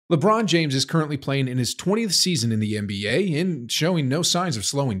LeBron James is currently playing in his 20th season in the NBA and showing no signs of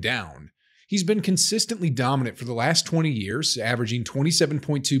slowing down. He's been consistently dominant for the last 20 years, averaging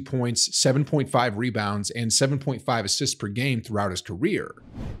 27.2 points, 7.5 rebounds, and 7.5 assists per game throughout his career.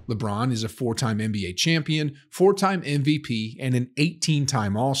 LeBron is a 4-time NBA champion, 4-time MVP, and an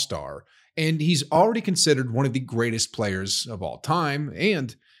 18-time All-Star, and he's already considered one of the greatest players of all time,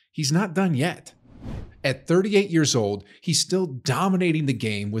 and he's not done yet. At 38 years old, he's still dominating the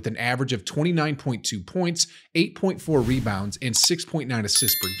game with an average of 29.2 points, 8.4 rebounds, and 6.9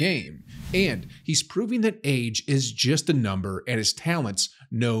 assists per game. And he's proving that age is just a number and his talents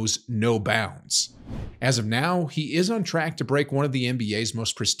knows no bounds. As of now, he is on track to break one of the NBA's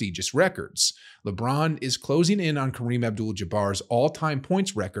most prestigious records. LeBron is closing in on Kareem Abdul-Jabbar's all-time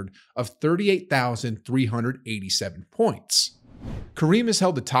points record of 38,387 points. Kareem has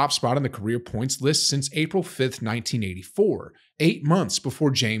held the top spot on the career points list since April 5, 1984, 8 months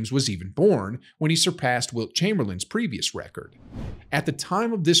before James was even born, when he surpassed Wilt Chamberlain's previous record. At the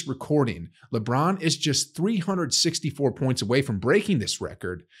time of this recording, LeBron is just 364 points away from breaking this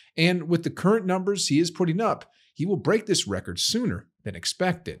record, and with the current numbers he is putting up, he will break this record sooner than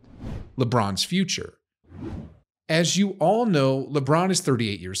expected. LeBron's future. As you all know, LeBron is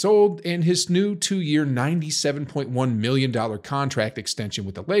 38 years old, and his new 2-year, $97.1 million contract extension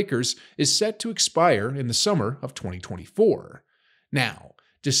with the Lakers is set to expire in the summer of 2024. Now,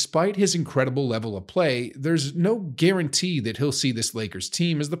 despite his incredible level of play, there's no guarantee that he'll see this Lakers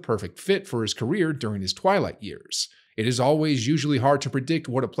team as the perfect fit for his career during his twilight years. It is always usually hard to predict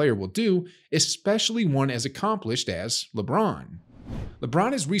what a player will do, especially one as accomplished as LeBron.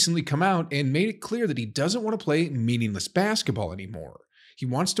 LeBron has recently come out and made it clear that he doesn't want to play meaningless basketball anymore. He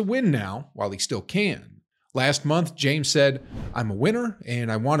wants to win now while he still can. Last month, James said, "I'm a winner and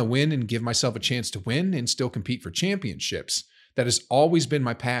I want to win and give myself a chance to win and still compete for championships. That has always been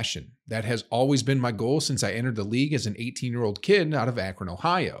my passion. That has always been my goal since I entered the league as an 18-year-old kid out of Akron,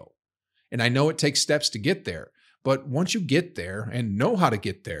 Ohio. And I know it takes steps to get there, but once you get there and know how to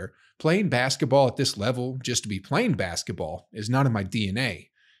get there, playing basketball at this level just to be playing basketball is not in my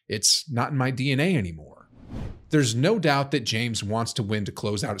DNA. It's not in my DNA anymore." There's no doubt that James wants to win to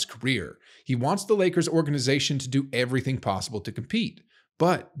close out his career. He wants the Lakers organization to do everything possible to compete.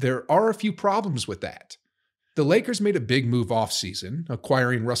 But there are a few problems with that. The Lakers made a big move offseason,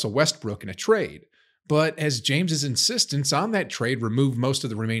 acquiring Russell Westbrook in a trade. But as James's insistence on that trade removed most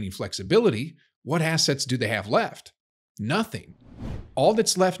of the remaining flexibility, what assets do they have left? Nothing. All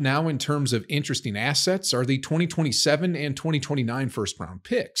that's left now in terms of interesting assets are the 2027 and 2029 first-round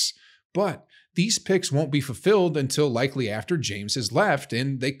picks. But these picks won't be fulfilled until likely after James has left,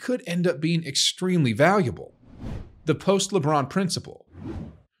 and they could end up being extremely valuable. The post-LeBron principle.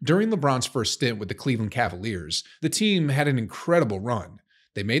 During LeBron's first stint with the Cleveland Cavaliers, the team had an incredible run.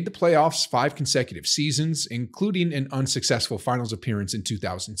 They made the playoffs 5 consecutive seasons, including an unsuccessful finals appearance in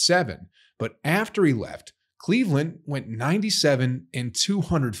 2007. But after he left, Cleveland went 97 and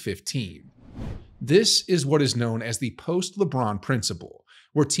 215. This is what is known as the post-LeBron principle,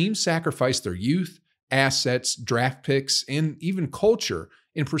 where teams sacrifice their youth, assets, draft picks, and even culture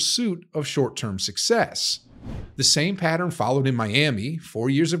in pursuit of short-term success. The same pattern followed in Miami,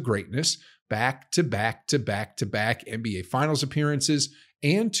 4 years of greatness, back-to-back-to-back-to-back NBA Finals appearances,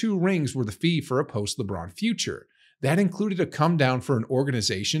 and 2 rings were the fee for a post-LeBron future. That included a come down for an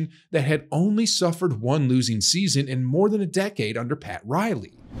organization that had only suffered 1 losing season in more than a decade under Pat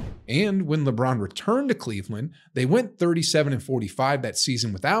Riley. And when LeBron returned to Cleveland, they went 37-45 that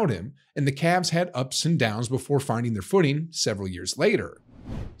season without him, and the Cavs had ups and downs before finding their footing several years later.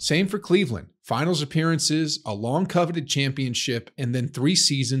 Same for Cleveland. Finals appearances, a long-coveted championship, and then 3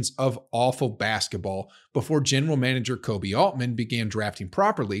 seasons of awful basketball before general manager Kobe Altman began drafting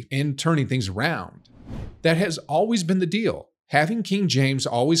properly and turning things around. That has always been the deal. Having King James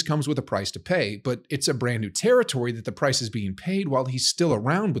always comes with a price to pay, but it's a brand new territory that the price is being paid while he's still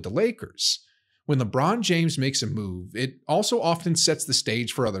around with the Lakers. When LeBron James makes a move, it also often sets the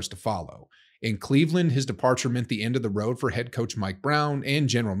stage for others to follow. In Cleveland, his departure meant the end of the road for head coach Mike Brown and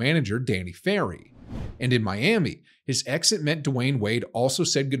general manager Danny Ferry. And in Miami, his exit meant Dwayne Wade also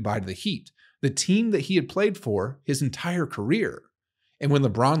said goodbye to the Heat, the team that he had played for his entire career. And when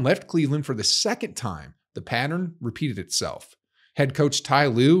LeBron left Cleveland for the second time, the pattern repeated itself. Head coach Ty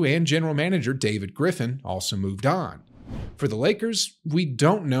Lue and general manager David Griffin also moved on. For the Lakers, we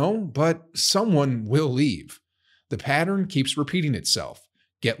don't know, but someone will leave. The pattern keeps repeating itself.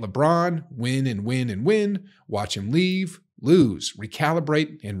 Get LeBron, win and win and win, watch him leave, lose,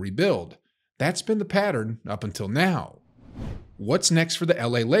 recalibrate, and rebuild. That's been the pattern up until now. What's next for the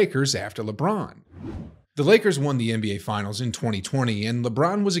LA Lakers after LeBron? The Lakers won the NBA Finals in 2020, and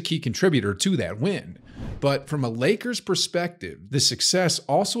LeBron was a key contributor to that win. But from a Lakers perspective, this success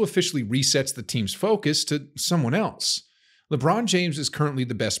also officially resets the team's focus to someone else. LeBron James is currently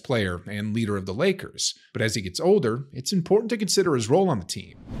the best player and leader of the Lakers, but as he gets older, it's important to consider his role on the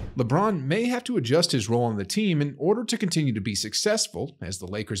team. LeBron may have to adjust his role on the team in order to continue to be successful, as the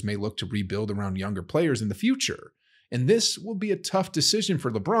Lakers may look to rebuild around younger players in the future. And this will be a tough decision for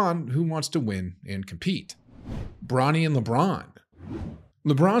LeBron, who wants to win and compete. Bronny and LeBron.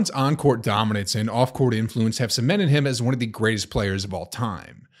 LeBron's on-court dominance and off-court influence have cemented him as one of the greatest players of all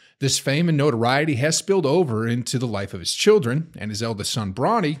time. This fame and notoriety has spilled over into the life of his children, and his eldest son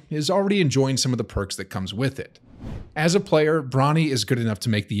Bronny is already enjoying some of the perks that comes with it. As a player, Bronny is good enough to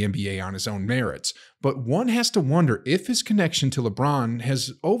make the NBA on his own merits, but one has to wonder if his connection to LeBron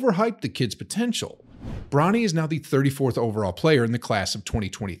has overhyped the kid's potential. Bronny is now the 34th overall player in the class of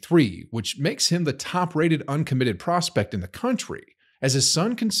 2023, which makes him the top-rated uncommitted prospect in the country. As his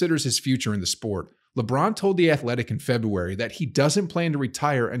son considers his future in the sport, LeBron told The Athletic in February that he doesn't plan to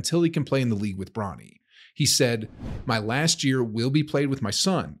retire until he can play in the league with Bronny. He said, "My last year will be played with my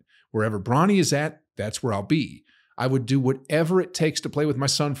son. Wherever Bronny is at, that's where I'll be. I would do whatever it takes to play with my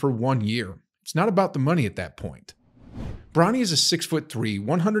son for 1 year. It's not about the money at that point." Bronny is a 6'3",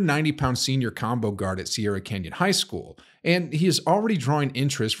 190-pound senior combo guard at Sierra Canyon High School, and he is already drawing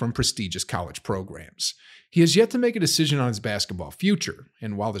interest from prestigious college programs. He has yet to make a decision on his basketball future,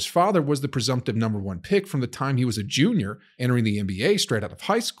 and while his father was the presumptive #1 pick from the time he was a junior, entering the NBA straight out of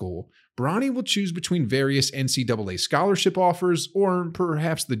high school, Bronny will choose between various NCAA scholarship offers or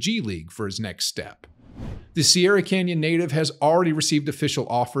perhaps the G League for his next step. The Sierra Canyon native has already received official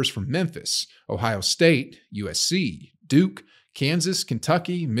offers from Memphis, Ohio State, USC, Duke, Kansas,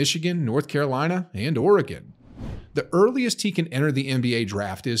 Kentucky, Michigan, North Carolina, and Oregon. The earliest he can enter the NBA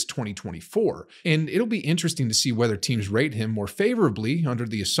draft is 2024, and it'll be interesting to see whether teams rate him more favorably under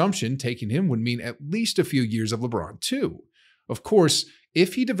the assumption taking him would mean at least a few years of LeBron too. Of course,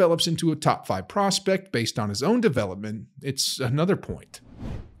 if he develops into a top 5 prospect based on his own development, it's another point.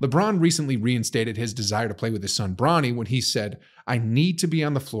 LeBron recently reinstated his desire to play with his son Bronny when he said, "I need to be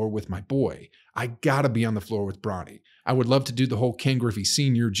on the floor with my boy. I gotta be on the floor with Bronny. I would love to do the whole Ken Griffey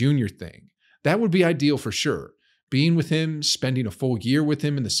Sr. Jr. thing. That would be ideal for sure. Being with him, spending a full year with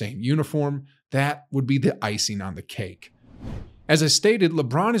him in the same uniform, that would be the icing on the cake." As I stated,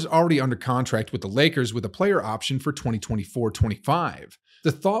 LeBron is already under contract with the Lakers with a player option for 2024-25.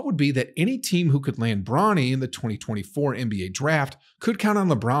 The thought would be that any team who could land Bronny in the 2024 NBA draft could count on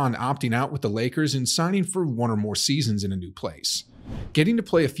LeBron opting out with the Lakers and signing for 1 or more seasons in a new place. Getting to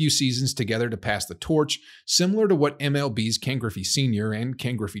play a few seasons together to pass the torch, similar to what MLB's Ken Griffey Sr. and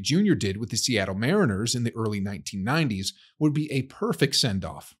Ken Griffey Jr. did with the Seattle Mariners in the early 1990s, would be a perfect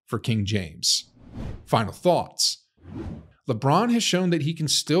send-off for King James. Final thoughts. LeBron has shown that he can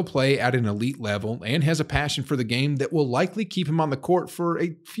still play at an elite level and has a passion for the game that will likely keep him on the court for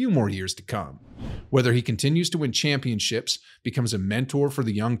a few more years to come. Whether he continues to win championships, becomes a mentor for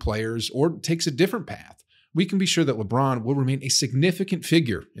the young players, or takes a different path, we can be sure that LeBron will remain a significant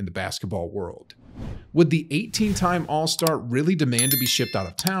figure in the basketball world. Would the 18-time All-Star really demand to be shipped out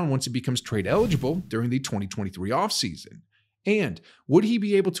of town once he becomes trade eligible during the 2023 offseason? And would he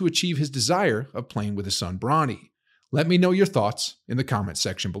be able to achieve his desire of playing with his son Bronny? Let me know your thoughts in the comments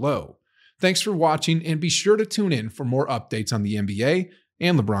section below. Thanks for watching, and be sure to tune in for more updates on the NBA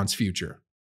and LeBron's future.